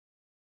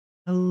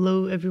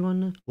Hello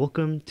everyone,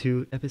 welcome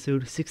to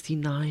episode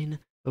 69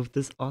 of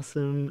this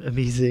awesome,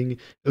 amazing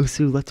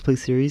Osu Let's Play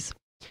series.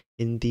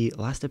 In the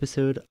last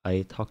episode,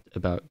 I talked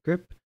about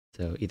grip,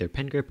 so either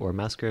pen grip or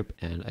mouse grip,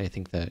 and I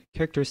think the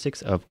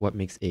characteristics of what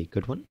makes a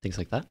good one, things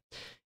like that.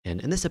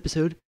 And in this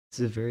episode, this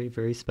is a very,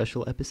 very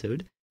special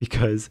episode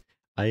because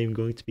I am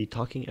going to be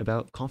talking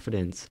about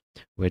confidence,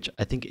 which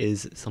I think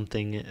is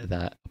something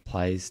that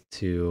applies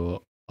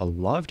to a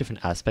lot of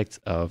different aspects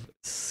of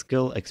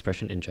skill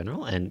expression in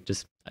general, and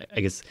just,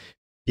 I guess,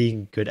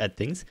 being good at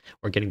things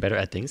or getting better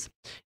at things.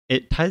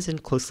 It ties in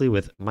closely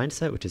with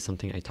mindset, which is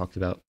something I talked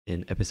about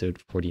in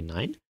episode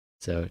 49.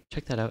 So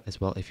check that out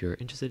as well if you're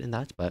interested in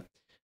that. But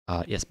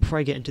yes, before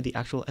I get into the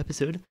actual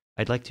episode,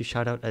 I'd like to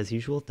shout out as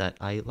usual that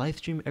I live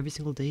stream every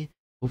single day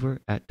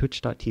over at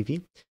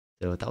twitch.tv.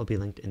 So that will be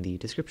linked in the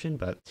description.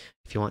 But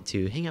if you want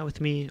to hang out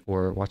with me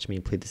or watch me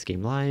play this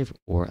game live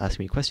or ask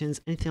me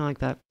questions, anything like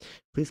that,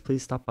 please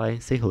stop by,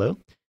 say hello.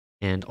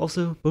 And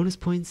also, bonus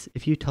points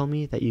if you tell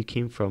me that you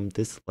came from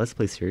this Let's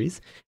Play series.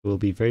 We'll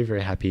be very,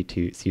 very happy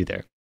to see you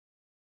there.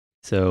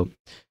 So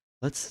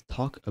let's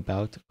talk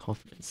about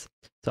confidence.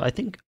 So I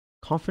think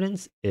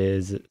confidence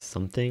is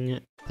something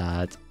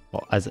that,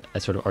 well, as I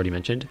sort of already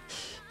mentioned,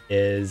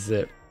 is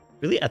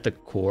really at the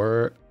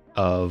core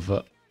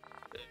of,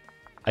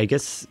 I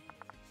guess,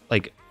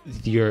 like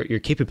your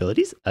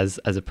capabilities as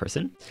a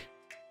person.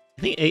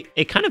 I think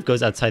it kind of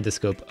goes outside the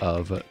scope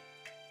of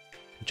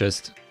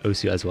just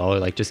Osu as well, or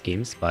like just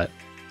games, but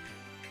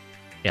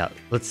yeah,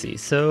 let's see.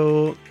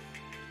 So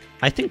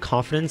I think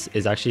confidence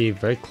is actually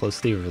very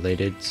closely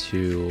related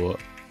to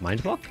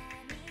Mindblock,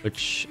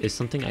 which is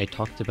something I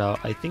talked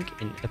about, I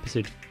think, in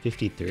episode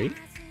 53.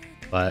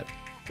 But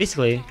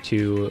basically,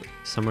 to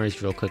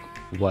summarize real quick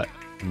what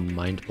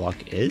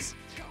Mindblock is,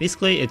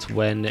 basically it's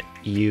when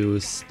you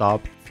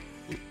stop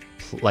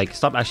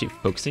actually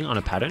focusing on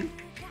a pattern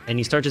and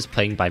you start just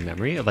playing by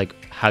memory of like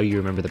how you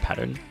remember the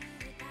pattern.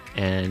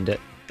 And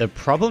the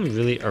problem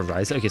really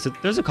arises, okay, so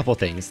there's a couple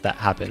things that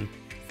happen.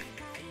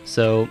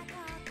 So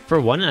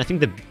for one, and I think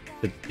the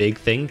big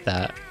thing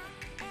that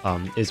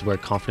is where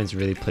confidence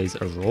really plays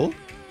a role,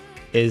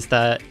 is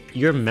that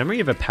your memory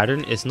of a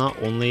pattern is not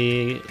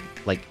only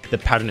like the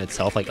pattern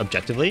itself, like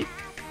objectively,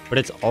 but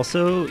it's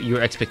also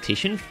your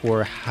expectation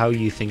for how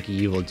you think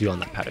you will do on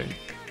that pattern.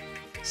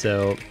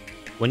 So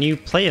when you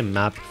play a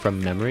map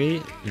from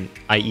memory,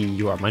 i.e.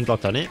 you are mind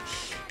blocked on it,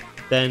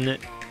 then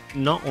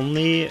not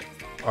only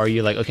are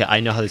you like, okay, I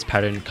know how this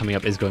pattern coming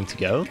up is going to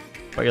go,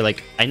 but you're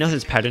like, I know how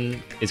this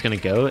pattern is going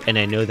to go, and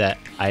I know that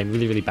I'm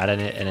really, really bad at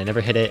it, and I never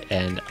hit it,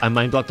 and I'm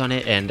mind blocked on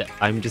it, and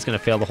I'm just going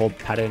to fail the whole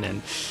pattern,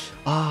 and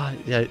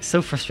yeah, it's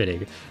so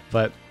frustrating.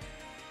 But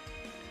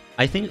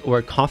I think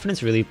where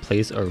confidence really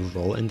plays a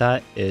role in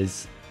that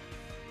is,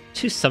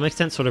 to some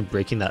extent, sort of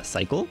breaking that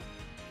cycle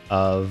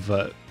of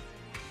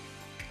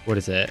what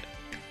is it?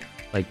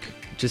 Like,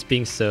 just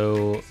being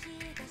so,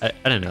 I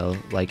don't know,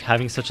 like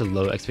having such a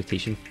low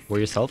expectation for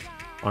yourself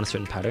on a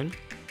certain pattern.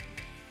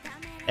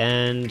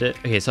 And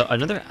okay, so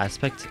another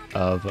aspect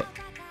of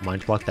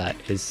Mindblock that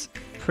is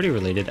pretty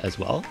related as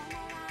well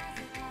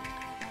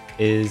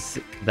is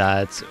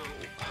that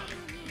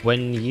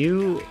when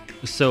you're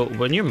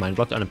mind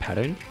blocked on a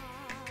pattern,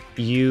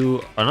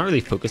 you are not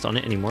really focused on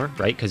it anymore,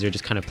 right? Because you're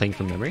just kind of playing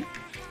from memory.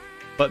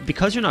 But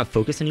because you're not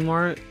focused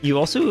anymore, you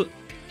also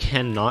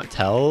cannot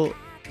tell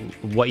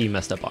what you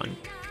messed up on,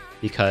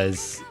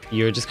 because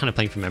you're just kind of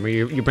playing from memory.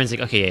 Your brain's like,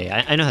 okay,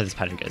 yeah, I know how this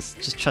pattern goes.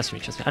 Just trust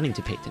me. I need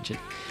to pay attention.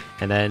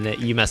 And then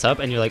you mess up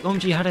and you're like,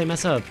 OMG, how did I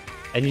mess up?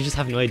 And you just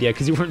have no idea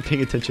because you weren't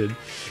paying attention.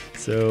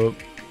 So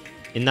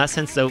in that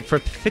sense, though, for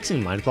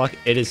fixing mind block,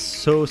 it is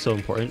so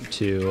important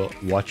to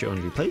watch your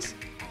own replays,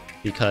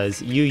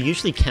 because you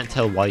usually can't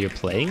tell while you're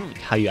playing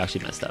how you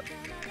actually messed up.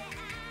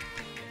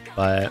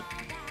 But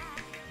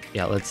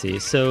yeah, let's see.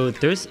 So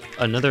there's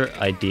another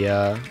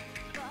idea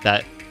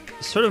that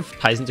sort of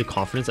ties into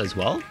confidence as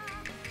well.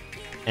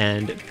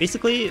 And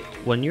basically,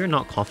 when you're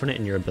not confident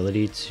in your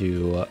ability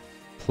to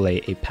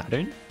play a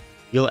pattern,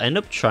 you'll end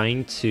up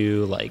trying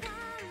to like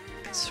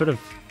sort of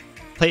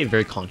play it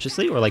very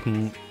consciously, or like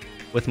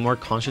with more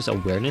conscious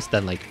awareness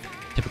than like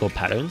typical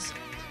patterns.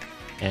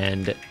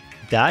 And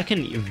that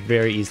can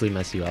very easily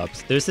mess you up.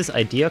 So there's this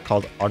idea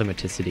called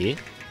automaticity,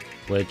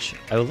 which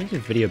I will link a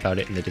video about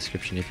it in the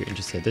description if you're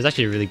interested. There's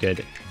actually a really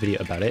good video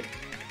about it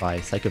by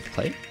Psych.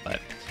 But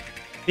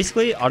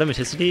basically,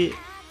 automaticity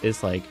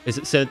is like,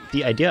 so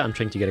the idea I'm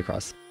trying to get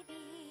across,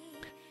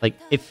 like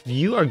if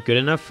you are good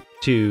enough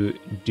to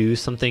do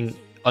something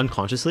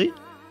unconsciously,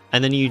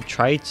 and then you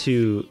try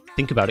to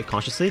think about it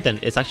consciously, then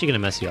it's actually going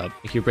to mess you up.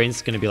 Like your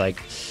brain's going to be like,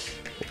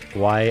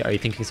 why are you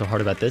thinking so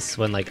hard about this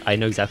when like I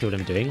know exactly what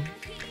I'm doing?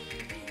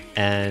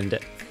 And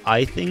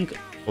I think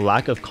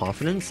lack of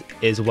confidence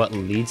is what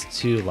leads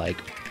to like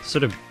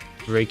sort of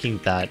breaking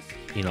that,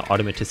 you know,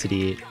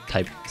 automaticity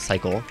type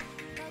cycle,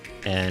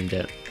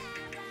 and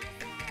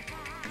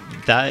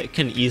that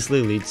can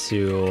easily lead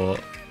to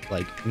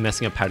like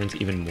messing up patterns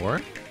even more.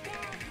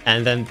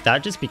 And then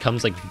that just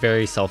becomes like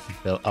very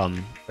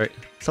self-fulfilling,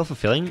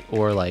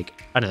 or like,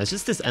 I don't know, it's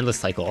just this endless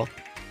cycle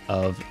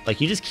of like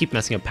you just keep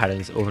messing up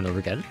patterns over and over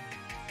again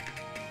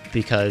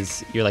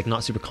because you're like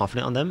not super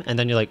confident on them, and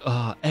then you're like,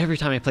 oh, every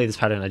time I play this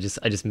pattern I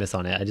just miss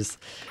on it, I just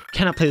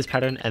cannot play this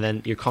pattern, and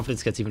then your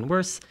confidence gets even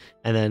worse,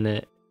 and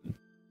then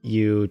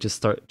you just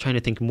start trying to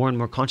think more and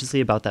more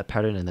consciously about that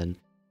pattern, and then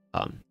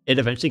it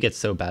eventually gets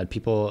so bad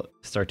people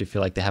start to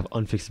feel like they have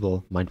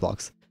unfixable mind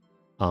blocks.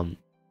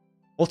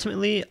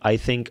 Ultimately, I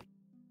think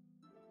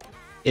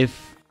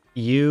if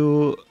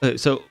you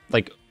so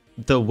like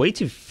the way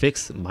to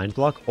fix mind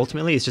block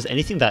ultimately is just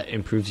anything that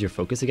improves your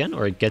focus again,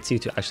 or it gets you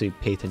to actually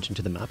pay attention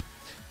to the map.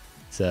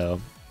 So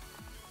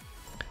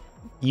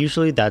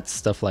usually that's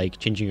stuff like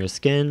changing your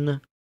skin,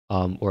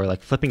 or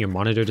like flipping your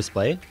monitor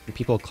display.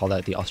 People call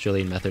that the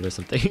Australian method or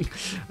something.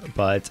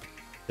 But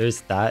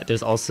there's that.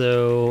 There's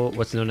also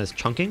what's known as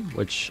chunking,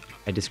 which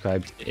I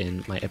described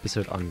in my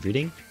episode on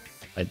reading.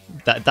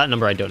 That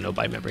number I don't know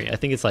by memory. I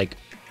think it's like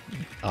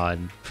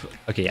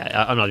okay,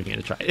 yeah, I'm not even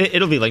gonna try.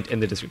 It'll be linked in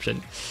the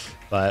description.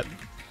 But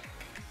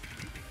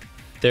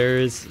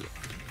there's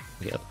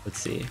okay, let's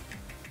see.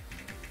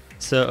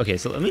 So okay,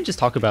 so let me just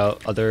talk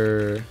about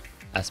other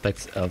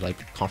aspects of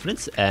like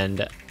confidence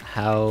and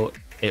how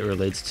it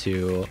relates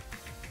to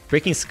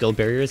breaking skill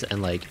barriers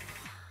and like,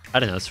 I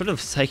don't know, sort of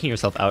psyching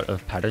yourself out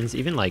of patterns,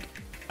 even like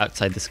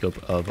outside the scope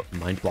of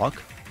mind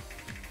block.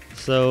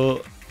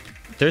 So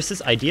there's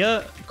this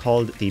idea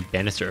called the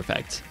banister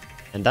effect,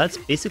 and that's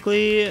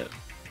basically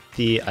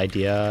the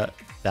idea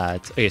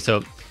that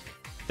so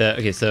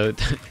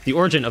the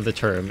origin of the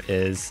term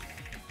is,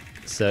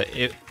 so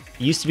it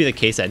used to be the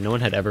case that no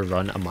one had ever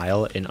run a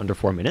mile in under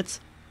 4 minutes,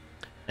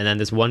 and then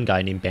this one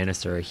guy named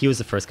Bannister, he was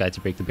the first guy to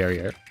break the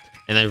barrier,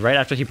 and then right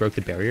after he broke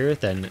the barrier,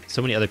 then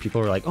so many other people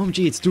were like, oh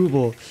gee, it's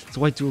doable, it's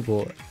quite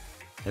doable,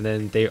 and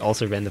then they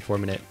also ran the 4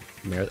 minute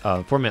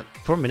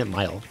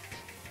mile,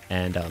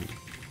 and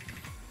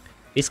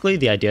basically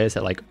the idea is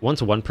that like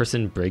once one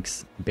person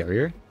breaks the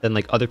barrier, then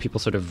like other people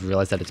sort of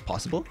realize that it's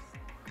possible,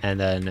 and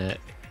then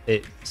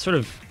it sort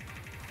of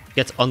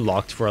gets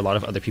unlocked for a lot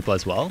of other people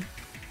as well.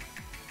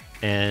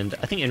 And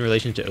I think in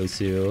relation to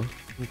Osu,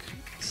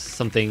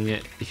 something,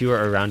 if you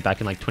were around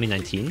back in like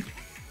 2019,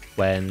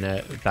 when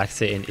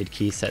Baxe and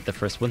Idki set the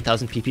first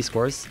 1000 PP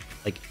scores,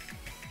 like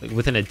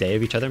within a day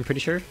of each other, I'm pretty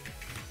sure.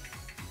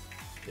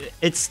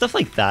 It's stuff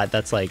like that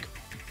that's like,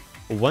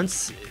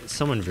 once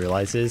someone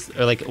realizes,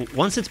 or like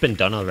once it's been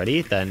done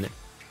already, then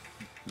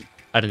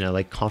I don't know,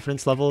 like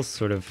confidence levels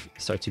sort of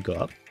start to go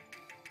up.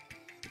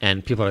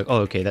 And people are like,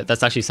 oh, okay,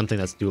 that's actually something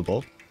that's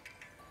doable.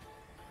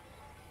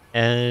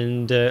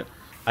 And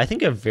I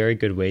think a very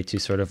good way to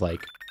sort of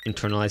like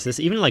internalize this,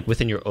 even like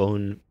within your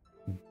own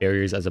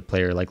barriers as a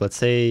player, like let's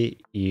say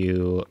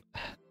you're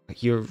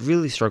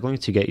really struggling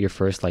to get your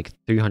first like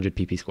 300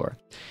 PP score,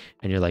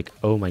 and you're like,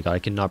 oh my god, I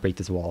cannot break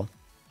this wall.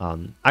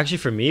 Actually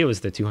for me it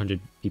was the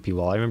 200 PP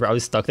wall. I remember I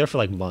was stuck there for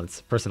like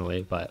months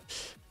personally, but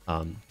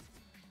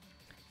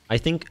I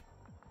think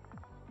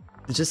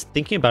just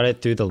thinking about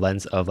it through the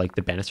lens of like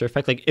the banister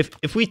effect, like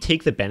if we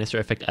take the banister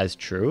effect as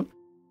true,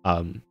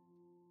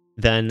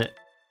 then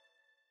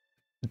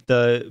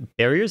the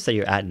barriers that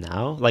you're at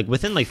now, like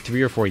within like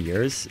 3 or 4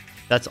 years,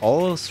 that's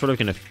all sort of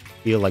gonna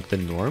feel like the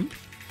norm,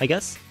 I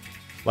guess.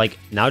 Like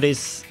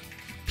nowadays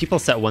people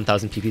set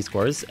 1000 PP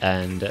scores,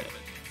 and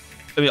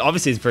I mean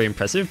obviously it's very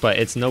impressive, but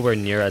it's nowhere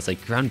near as like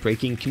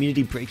groundbreaking,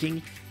 community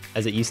breaking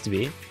as it used to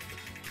be.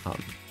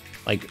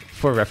 Like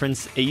for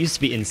reference, it used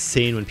to be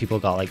insane when people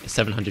got like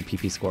 700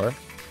 PP score,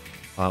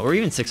 or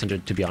even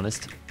 600 to be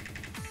honest.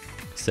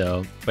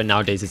 So, but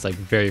nowadays it's like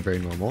very, very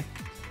normal.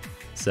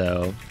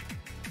 So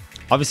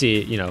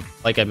obviously, you know,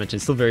 like I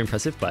mentioned, still very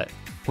impressive, but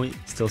point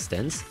still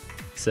stands.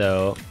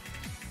 So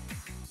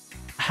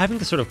having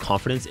the sort of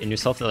confidence in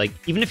yourself that like,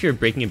 even if you're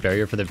breaking a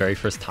barrier for the very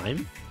first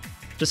time,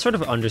 just sort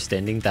of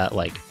understanding that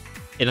like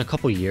in a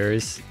couple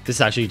years, this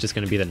is actually just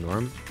going to be the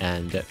norm,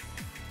 and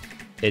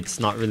it's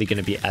not really going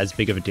to be as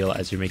big of a deal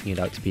as you're making it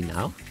out to be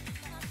now.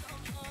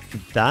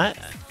 That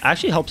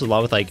actually helps a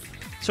lot with like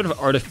sort of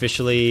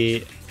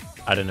artificially,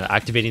 I don't know,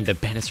 activating the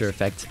banister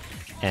effect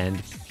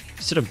and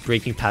sort of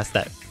breaking past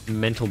that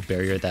mental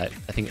barrier that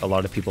I think a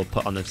lot of people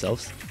put on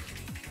themselves.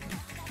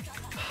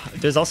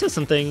 There's also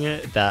something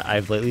that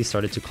I've lately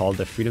started to call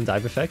the freedom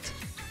dive effect,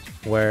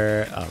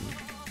 where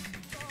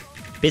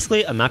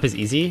basically a map is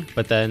easy,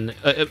 but then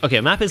okay,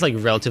 a map is like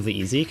relatively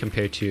easy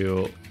compared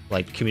to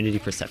like community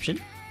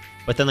perception,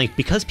 but then like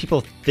because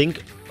people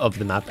think of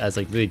the map as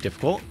like really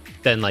difficult,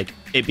 then like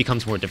it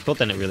becomes more difficult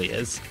than it really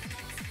is.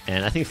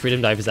 And I think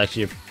freedom dive is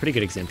actually a pretty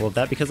good example of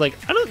that, because like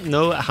I don't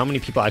know how many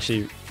people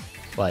actually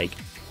like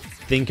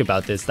think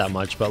about this that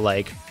much, but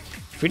like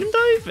freedom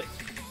dive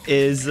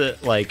is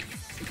like,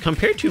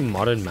 compared to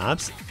modern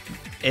maps,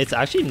 it's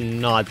actually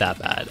not that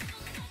bad,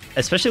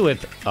 especially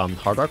with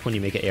Hard Rock when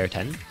you make it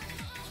AR10.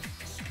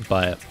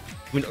 But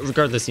I mean,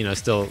 regardless, you know,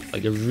 still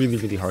like a really,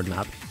 really hard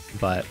map.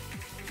 But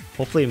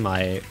hopefully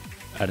I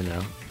don't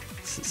know,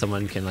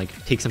 someone can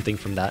like take something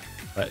from that.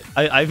 But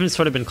I've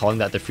sort of been calling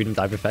that the freedom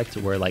dive effect,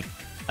 where like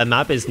a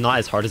map is not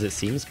as hard as it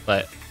seems,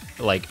 but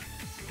like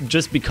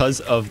just because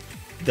of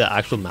the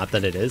actual map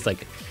that it is,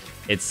 like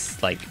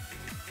it's like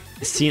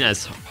seen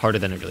as harder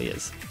than it really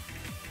is.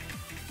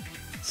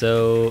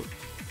 So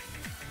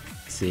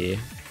let's see.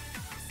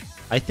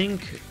 I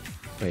think,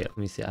 wait, let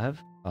me see. I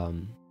have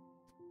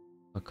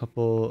a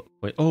couple.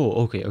 Wait, oh,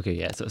 okay,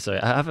 yeah. So sorry,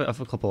 I have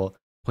a couple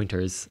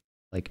pointers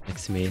like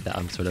next to me that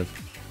I'm sort of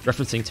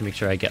referencing to make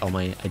sure I get all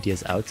my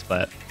ideas out.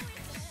 But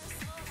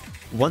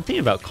one thing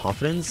about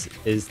confidence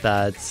is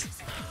that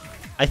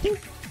I think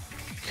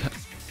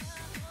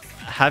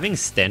having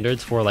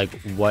standards for like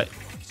what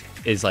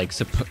is like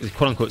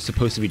quote unquote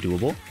supposed to be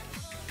doable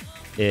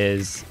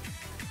is,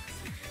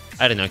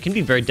 I don't know, it can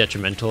be very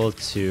detrimental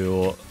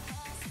to,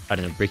 I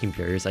don't know, breaking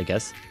barriers, I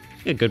guess.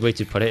 I think a good way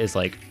to put it is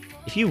like,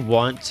 if you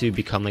want to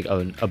become like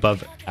an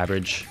above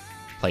average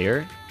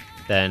player,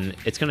 then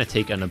it's going to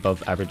take an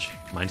above average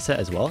mindset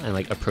as well, and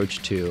like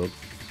approach to,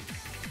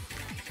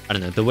 I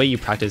don't know, the way you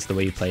practice, the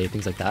way you play,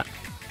 things like that.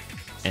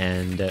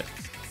 And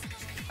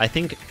I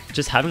think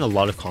just having a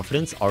lot of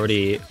confidence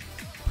already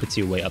puts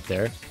you way up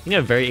there. I think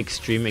a very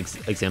extreme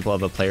example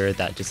of a player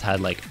that just had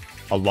like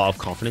a lot of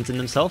confidence in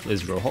himself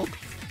is Rohulk.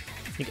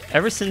 Like,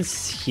 ever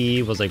since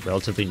he was like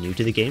relatively new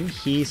to the game,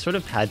 he sort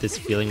of had this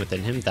feeling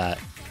within him that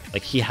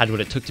like he had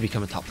what it took to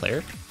become a top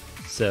player.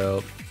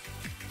 So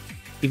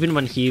even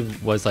when he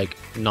was like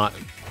not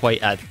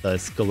quite at the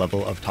skill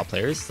level of top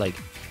players, like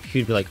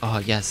he'd be like, oh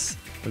yes,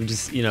 I'm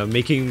just, you know,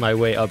 making my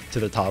way up to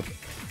the top,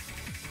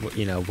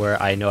 you know,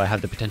 where I know I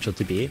have the potential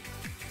to be.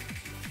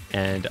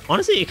 And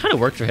honestly, it kind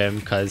of worked for him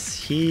because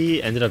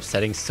he ended up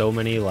setting so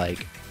many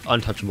like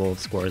untouchable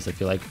scores, I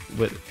feel like,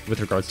 with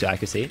regards to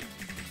accuracy.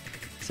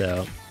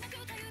 So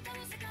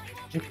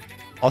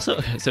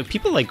also, so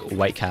people like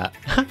WhiteCat.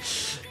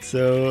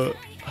 So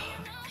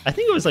I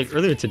think it was like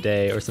earlier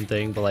today or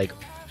something, but like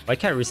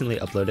WhiteCat recently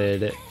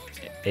uploaded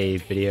a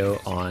video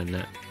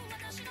on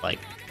like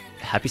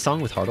Happy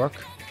Song with Hard Rock.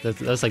 That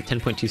was like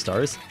 10.2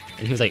 stars,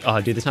 and he was like,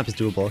 oh dude, this map is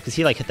doable, because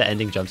he like hit the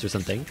ending jumps or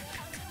something.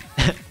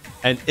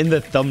 And in the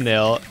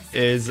thumbnail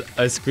is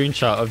a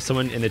screenshot of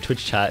someone in the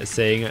Twitch chat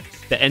saying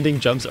the ending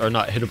jumps are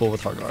not hittable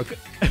with Hard Rock.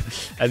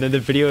 And then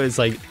the video is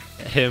like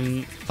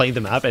him playing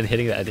the map and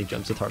hitting the ending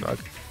jumps with Hard Rock.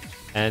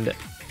 And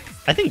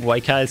I think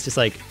WhiteCat is just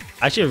like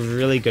actually a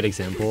really good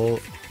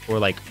example, or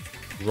like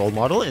role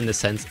model, in the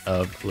sense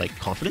of like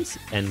confidence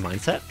and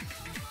mindset.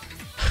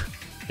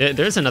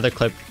 There's another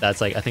clip that's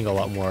like, I think, a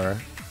lot more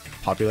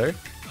popular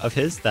of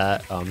his,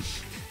 that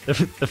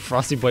the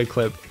Frosty Boy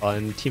clip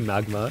on Team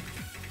Magma,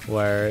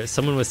 where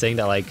someone was saying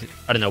that like,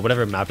 I don't know,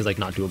 whatever map is like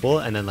not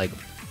doable, and then like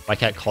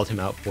WhiteCat called him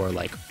out for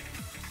like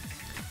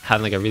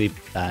having like a really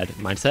bad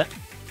mindset.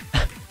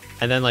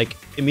 And then like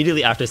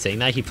immediately after saying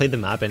that, he played the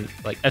map and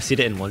like FC'd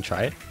it in one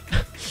try.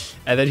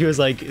 And then he was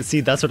like,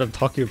 see, that's what I'm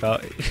talking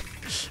about.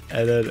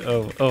 And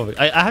then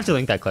I have to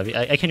link that clip.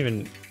 I can't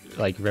even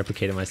like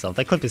replicate it myself.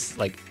 That clip is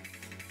like,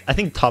 I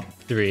think top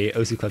 3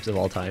 OSU clips of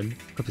all time.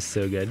 The clip is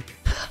so good.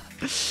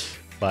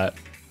 But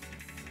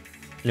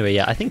anyway,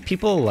 yeah, I think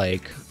people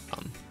like,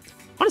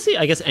 honestly,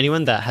 I guess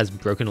anyone that has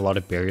broken a lot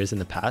of barriers in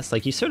the past,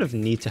 like you sort of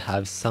need to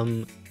have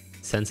some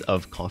sense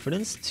of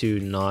confidence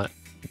to not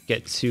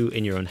get too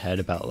in your own head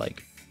about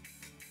like,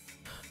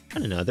 I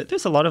don't know,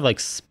 there's a lot of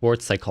like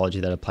sports psychology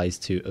that applies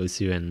to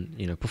OSU, and,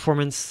 you know,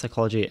 performance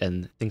psychology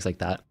and things like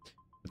that,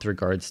 with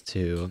regards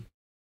to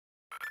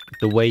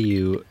the way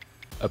you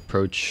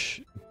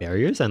approach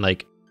barriers and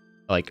like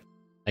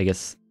I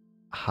guess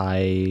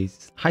high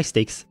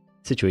stakes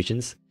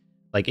situations.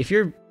 Like if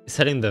you're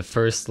setting the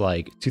first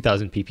like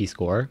 2000 pp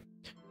score,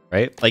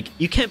 right? Like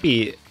you can't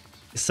be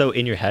so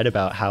in your head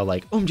about how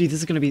like, oh gee, this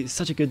is gonna be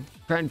such a good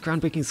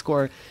groundbreaking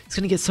score, it's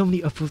gonna get so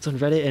many upvotes on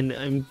Reddit,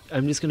 and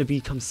I'm just gonna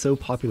become so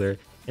popular,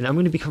 and I'm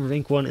gonna become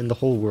rank 1 in the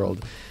whole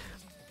world.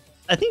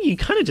 I think you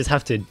kind of just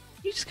have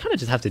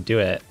to do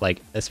it,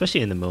 like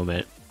especially in the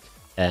moment,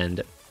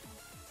 and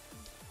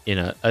you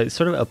know,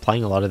 sort of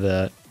applying a lot of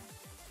the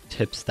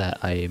tips that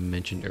I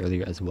mentioned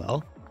earlier as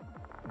well.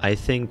 I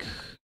think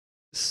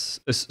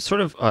sort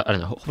of I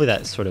don't know, hopefully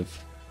that sort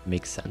of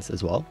makes sense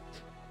as well.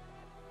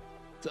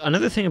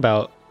 Another thing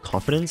about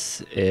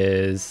confidence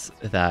is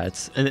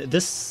that, and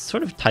this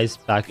sort of ties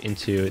back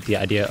into the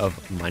idea of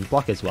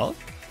Mindblock as well,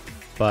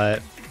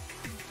 but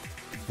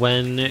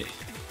when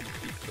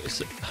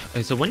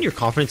your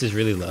confidence is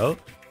really low,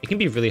 it can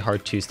be really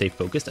hard to stay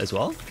focused as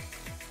well.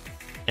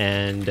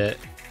 And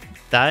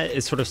that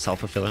is sort of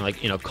self-fulfilling.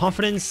 Like, you know,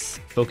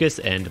 confidence, focus,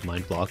 and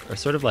Mindblock are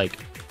sort of like,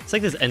 it's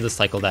like this endless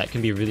cycle that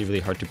can be really,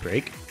 really hard to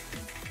break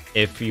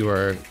if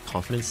your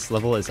confidence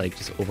level is like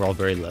just overall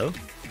very low.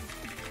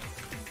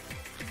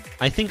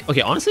 I think, okay,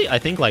 honestly, I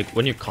think like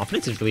when your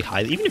confidence is really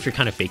high, even if you're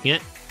kind of faking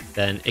it,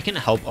 then it can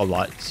help a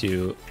lot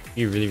to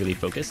be really, really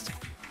focused.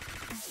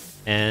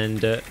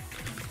 And let's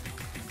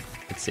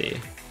see.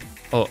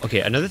 Oh,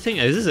 okay, another thing,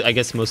 this is, I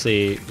guess,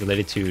 mostly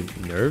related to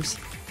nerves,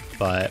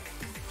 but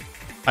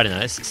I don't know,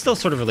 it's still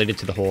sort of related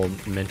to the whole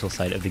mental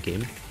side of the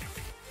game.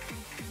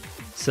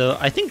 So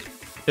I think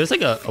there's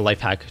like a life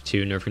hack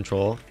to nerve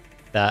control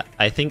that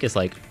I think is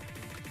like,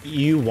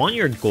 you want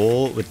your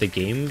goal with the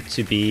game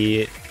to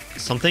be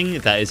something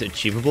that is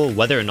achievable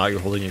whether or not you're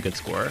holding a good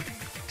score.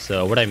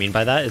 So what I mean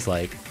by that is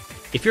like,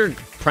 if your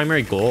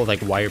primary goal, like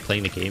why you're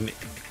playing the game,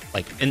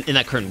 like in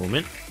that current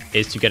moment,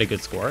 is to get a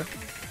good score,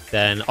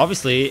 then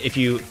obviously if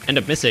you end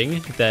up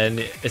missing, then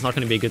it's not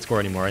going to be a good score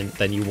anymore, and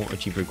then you won't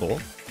achieve your goal.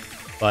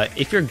 But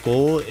if your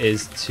goal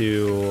is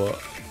to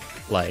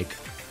like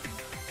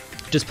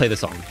just play the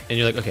song, and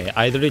you're like, okay,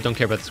 I literally don't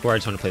care about the score, I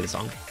just want to play the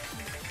song.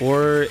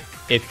 Or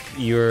if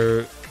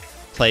you're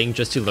playing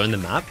just to learn the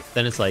map,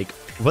 then it's like,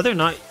 whether or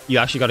not you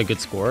actually got a good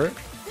score,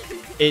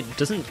 it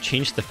doesn't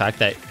change the fact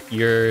that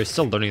you're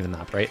still learning the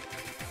map, right?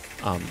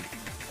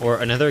 Or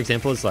another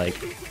example is like,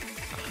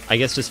 I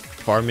guess just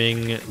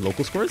farming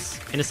local scores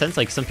in a sense.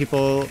 Like some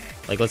people,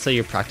 like let's say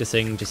you're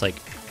practicing just like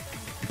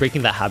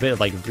breaking that habit of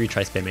like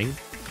retry spamming.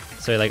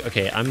 So you're like,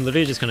 okay, I'm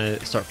literally just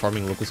gonna start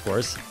farming local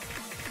scores.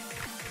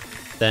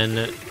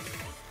 Then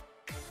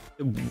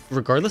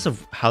regardless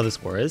of how the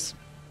score is,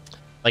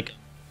 like,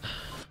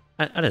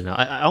 I don't know.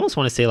 I almost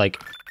want to say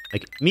like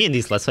me in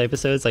these Let's Play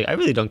episodes, like I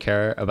really don't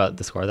care about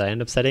the score that I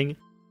end up setting.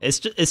 It's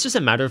just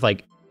a matter of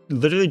like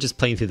literally just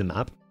playing through the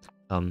map,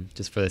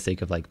 just for the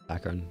sake of like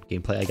background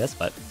gameplay, I guess.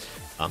 But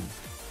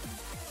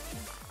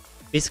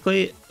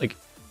basically, like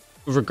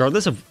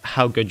regardless of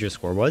how good your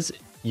score was,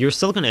 you're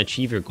still gonna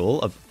achieve your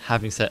goal of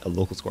having set a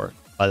local score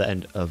by the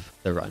end of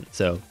the run.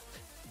 So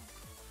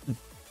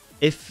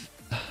if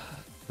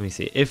let me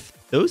see, if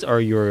those are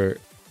your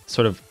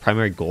sort of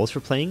primary goals for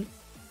playing,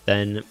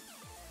 then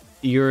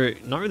you're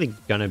not really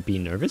gonna be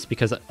nervous,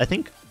 because I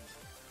think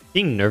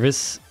being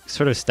nervous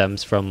sort of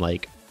stems from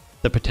like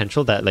the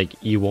potential that like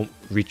you won't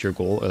reach your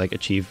goal or like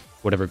achieve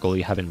whatever goal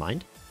you have in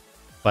mind.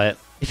 But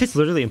if it's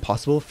literally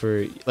impossible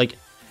for like,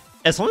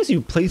 as long as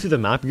you play through the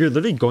map, you're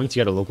literally going to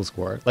get a local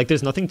score. Like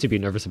there's nothing to be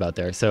nervous about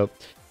there. So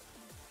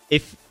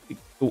if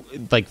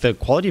like the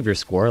quality of your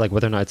score, like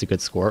whether or not it's a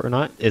good score or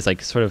not, is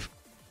like sort of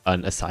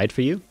an aside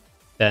for you,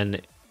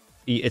 then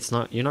it's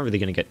not, you're not really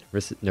gonna get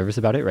nervous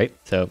about it, right?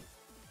 So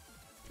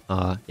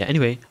yeah,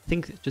 anyway, I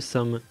think just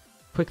some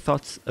quick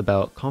thoughts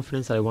about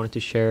confidence that I wanted to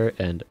share,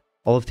 and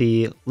all of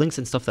the links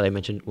and stuff that I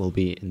mentioned will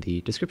be in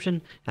the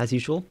description as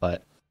usual.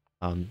 But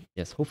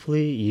yes,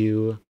 hopefully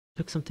you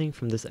took something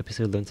from this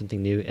episode, learned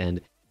something new,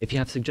 and if you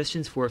have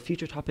suggestions for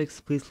future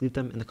topics, please leave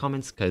them in the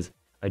comments, because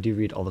I do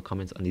read all the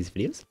comments on these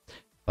videos.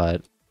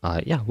 But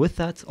yeah, with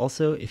that,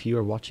 also, if you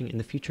are watching in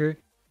the future,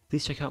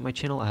 please check out my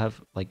channel. I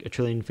have like a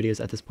trillion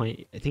videos at this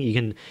point. I think you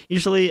can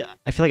usually,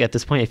 I feel like at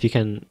this point,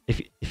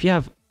 if you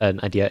have an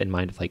idea in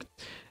mind of like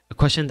a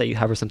question that you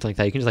have or something like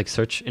that, you can just like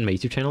search in my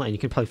YouTube channel and you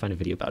can probably find a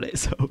video about it.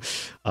 So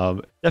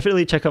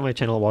definitely check out my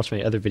channel, watch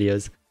my other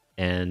videos,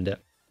 and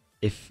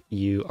if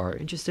you are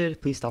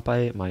interested, please stop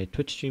by my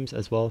Twitch streams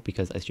as well,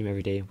 because I stream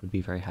every day. Would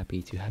be very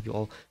happy to have you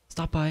all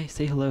stop by,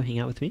 say hello, hang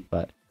out with me.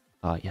 But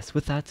yes,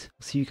 with that,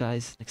 I'll see you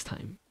guys next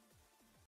time.